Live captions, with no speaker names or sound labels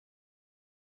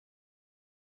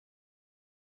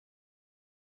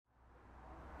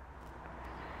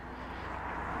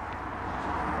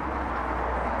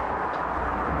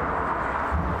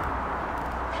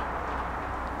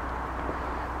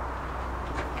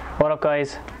What up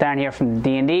guys, Darren here from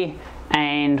D&D,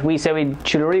 and we said we'd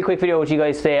shoot a really quick video with you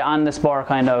guys today on the spot,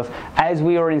 kind of as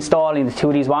we were installing the two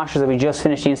of these washers that we just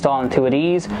finished installing two of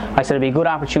these. I said it'd be a good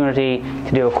opportunity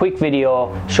to do a quick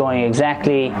video showing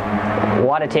exactly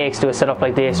what it takes to do a setup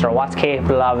like this, or what's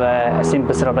capable of a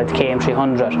simple setup like the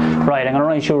KM300. Right, I'm going to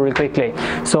run you through really quickly.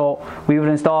 So we would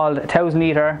install a 1000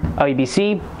 litre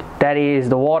IBC. That is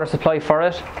the water supply for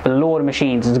it, a load of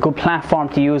machines. It's a good platform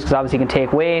to use because obviously you can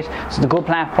take weight. So it's a good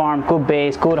platform, good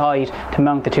base, good height to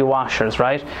mount the two washers,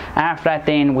 right? After that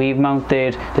then we've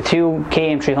mounted the two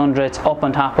KM300s up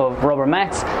on top of rubber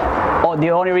mats. The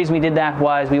only reason we did that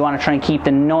was we want to try and keep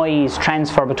the noise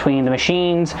transfer between the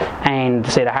machines and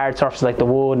say the hard surfaces like the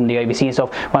wood and the IBC and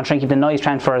stuff. We want to try and keep the noise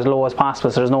transfer as low as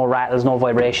possible so there's no rattles, no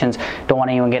vibrations. Don't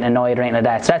want anyone getting annoyed or anything like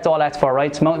that. So that's all that's for,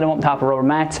 right? So mounting them up on top of rubber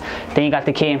mats. Then you got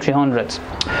the KM300s.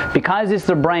 Because this is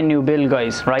a brand new build,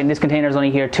 guys, right? And this container is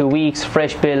only here 2 weeks,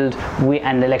 fresh build,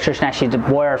 and the electrician actually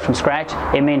wired from scratch.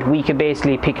 It meant we could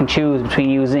basically pick and choose between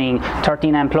using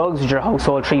 13 amp plugs, which is your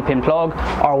household 3-pin plug,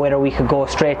 or whether we could go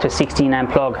straight to a 16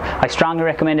 amp plug. I strongly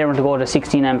recommend everyone to go to a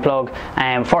 16 amp plug.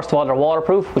 First of all, they're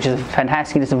waterproof, which is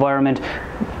fantastic in this environment.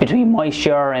 Between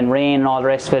moisture and rain and all the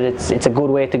rest of it, it's a good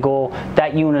way to go.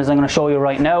 That unit, as I'm going to show you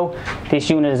right now, this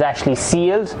unit is actually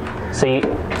sealed, so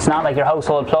it's not like your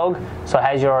household plug. So it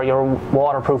has your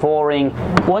waterproof O-ring.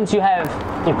 Once you have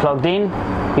it plugged in,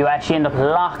 you actually end up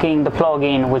locking the plug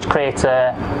in, which creates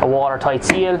a watertight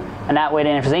seal, and that way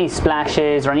then if there's any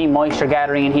splashes or any moisture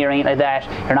gathering in here or anything like that,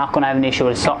 you're not going to have an issue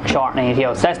with shortening it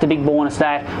out. So that's the big bonus.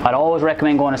 That I'd always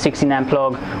recommend going a 16 amp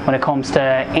plug when it comes to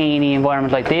any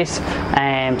environment like this.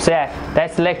 So yeah,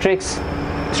 that's the electrics.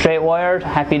 Straight wired,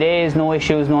 happy days, no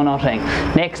issues, no nothing.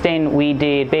 Next then we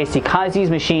did basically, because these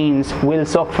machines will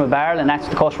suck from a barrel, and that's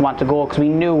the customer wanted to go, because we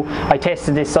knew, I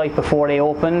tested this site before they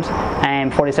opened and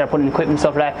before they started putting equipment and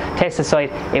stuff like that. Tested the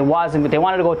site, it wasn't, they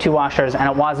wanted to go 2 washers and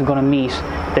it wasn't going to meet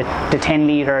the 10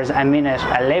 litres a minute,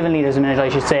 11 litres a minute I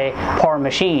should say, per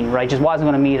machine, right? Just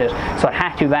wasn't going to meet it, so it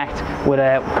had to be backed with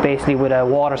basically with a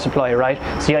water supply, right?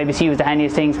 So the IBC was the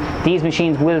handiest things. These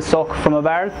machines will suck from a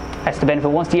barrel. That's the benefit.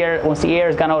 Once the air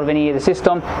is gone out of any of the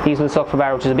system, these will suck for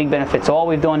barrel, which is a big benefit. So all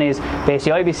we've done is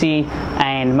basically IBC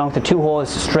and mounted 2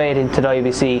 hoses straight into the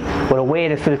IBC with a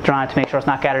weighted filter on it to make sure it's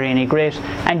not gathering any grit,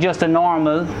 and just a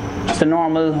normal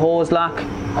hose lock,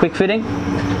 quick fitting.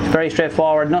 It's very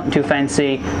straightforward, nothing too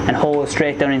fancy, and hose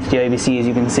straight down into the IBC, as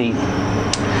you can see.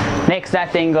 Next to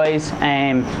that thing, guys,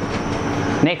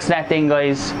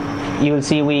 you will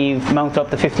see we've mounted up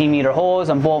the 15 meter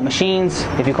hose on both machines.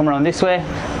 If you come around this way,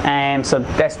 so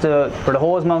that's where the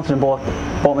hose mounted on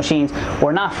both machines.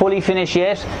 We're not fully finished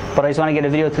yet, but I just want to get a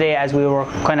video today as we were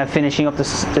kind of finishing up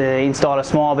the install a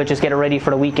small bit, just get it ready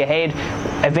for the week ahead.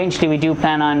 Eventually we do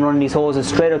plan on running these hoses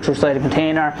straight up through the side of the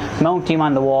container, mounting them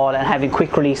on the wall and having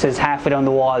quick releases halfway down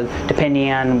the wall,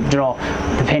 depending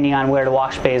on where the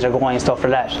wash bays are going and stuff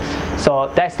like that.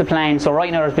 So that's the plan. So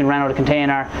right now it's been ran out of the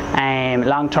container, and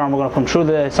long term we're going to come through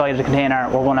the side of the container.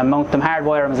 We're going to mount them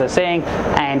hardwire them, as I was saying,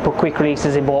 and put quick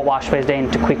releases in both wash bays then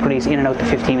to quick release in and out the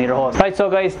 15 meter hose. Right, so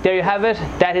guys, there you have it.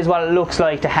 That is what it looks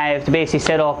like to basically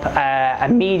set up a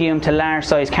medium to large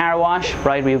size car wash.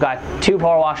 Right, we've got 2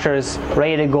 power washers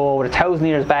ready to go with 1000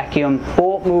 litres vacuum,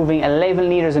 both moving 11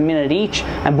 litres a minute each,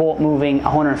 and both moving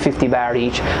 150 bar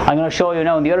each. I'm going to show you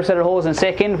now on the other side of the hose in a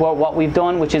second what we've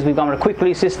done, which is we've gone with a quick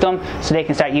release system, so they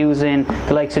can start using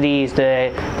the likes of these,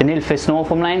 the nil-fit snow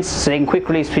foam lengths, so they can quick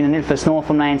release between the nil-fit snow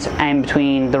foam lengths and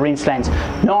between the rinse lengths.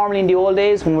 Normally in the old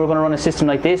days when we were going to run a system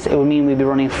like this, it would mean we'd be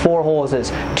running 4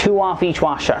 hoses, 2 off each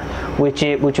washer, which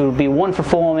would be 1 for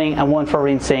foaming and 1 for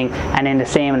rinsing, and then the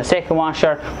same in the second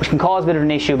washer, which can cause a bit of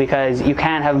an issue because you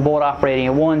can't have them both operating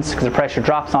at once because the pressure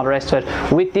drops and all the rest of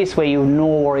it. With this way, you have no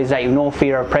worries, that you have no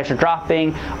fear of pressure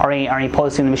dropping or any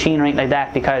pulsing the machine or anything like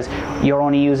that, because you're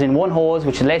only using 1 hose,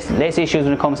 which is less issues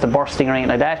when it comes to bursting or anything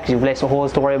like that, because you have less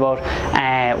hose to worry about.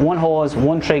 1 hose,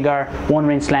 1 trigger, 1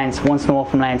 rinse length, 1 snow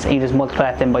foam length, and you just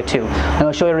multiply them by 2. I'm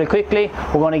going to show you really quickly.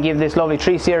 We're going to give this lovely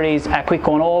 3 series a quick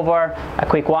going over, a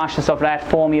quick wash and stuff like that,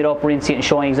 foam it up, rinse it, and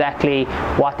showing exactly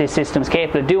what this system is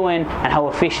capable of doing and how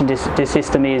efficient this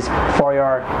system is for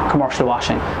your commercial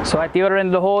washing. So at the other end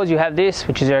of the hose you have this,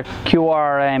 which is your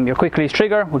QR, your quick release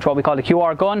trigger, which is what we call the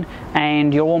QR gun,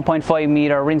 and your 1.5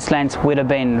 meter rinse length with a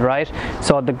bend, right?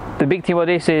 So the big thing about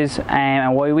this is,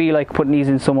 and why we like putting these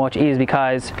in so much, is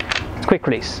because it's quick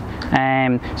release.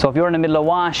 So if you're in the middle of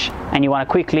wash and you want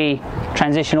to quickly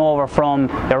transition over from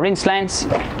your rinse lengths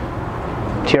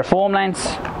to your foam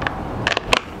lengths,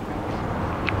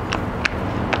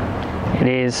 it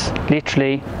is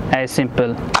literally as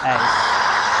simple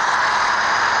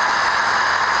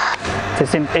as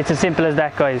It's as simple as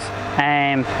that, guys.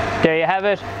 There you have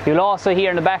it. You'll also hear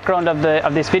in the background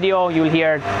of this video, you'll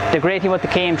hear the great thing about the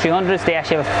KM300s, they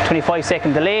actually have a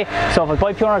 25-second delay. So if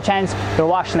by pure chance you're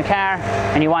washing the car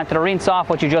and you wanted to rinse off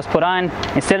what you just put on,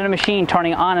 instead of the machine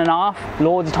turning on and off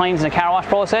loads of times in the car wash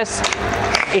process,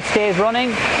 it stays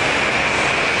running.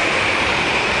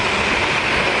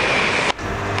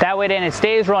 That way then it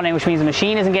stays running, which means the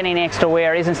machine isn't getting any extra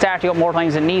wear, isn't starting up more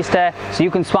times than it needs to, so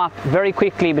you can swap very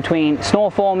quickly between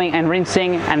snow foaming and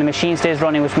rinsing, and the machine stays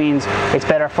running, which means it's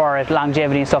better for it,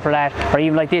 longevity and stuff like that. Or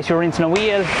even like this, you're rinsing a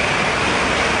wheel,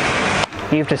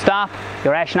 you have to stop,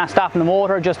 you're actually not stopping the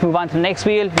motor, just move on to the next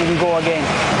wheel, you can go again.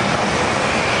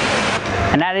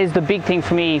 And that is the big thing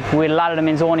for me with a lot of the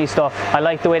Mazzoni stuff. I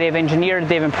like the way they've engineered,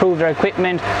 they've improved their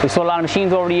equipment. We've sold a lot of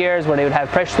machines over the years where they would have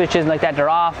pressure switches like that, they're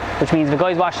off, which means if the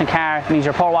guy's washing the car, it means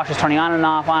your power washer's turning on and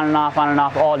off, on and off, on and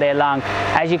off all day long.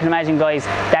 As you can imagine, guys,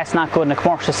 that's not good in a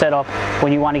commercial setup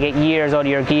when you want to get years out of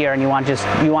your gear and you want it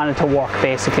to work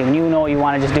basically. When you know you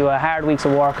want to just do a hard week's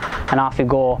of work and off you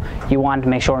go, you want to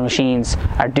make sure the machines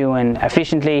are doing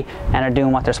efficiently and are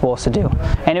doing what they're supposed to do.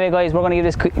 Anyway, guys, we're going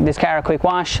to give this car a quick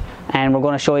wash, and we're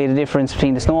going to show you the difference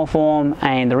between the snow foam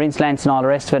and the rinse lengths and all the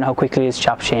rest of it, and how quickly it's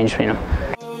chopped change for you.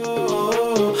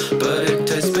 But it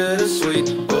tastes bittersweet.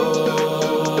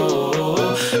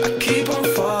 I keep on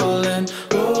falling.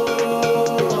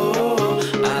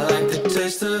 I like the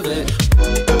taste of it.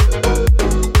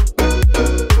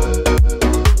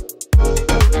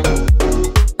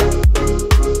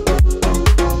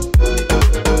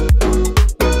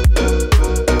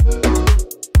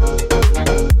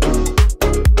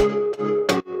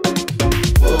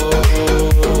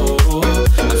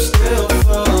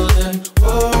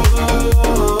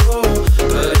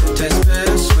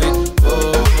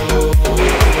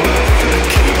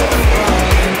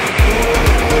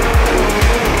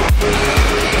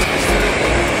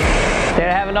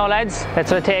 Now lads,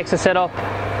 that's what it takes to set up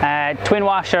twin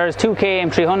washers, 2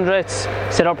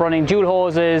 KM300s, set up running dual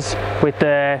hoses with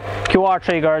the QR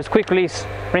triggers, quick release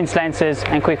rinse lenses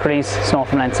and quick release snow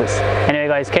foam lenses. Anyway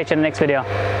guys, catch you in the next video.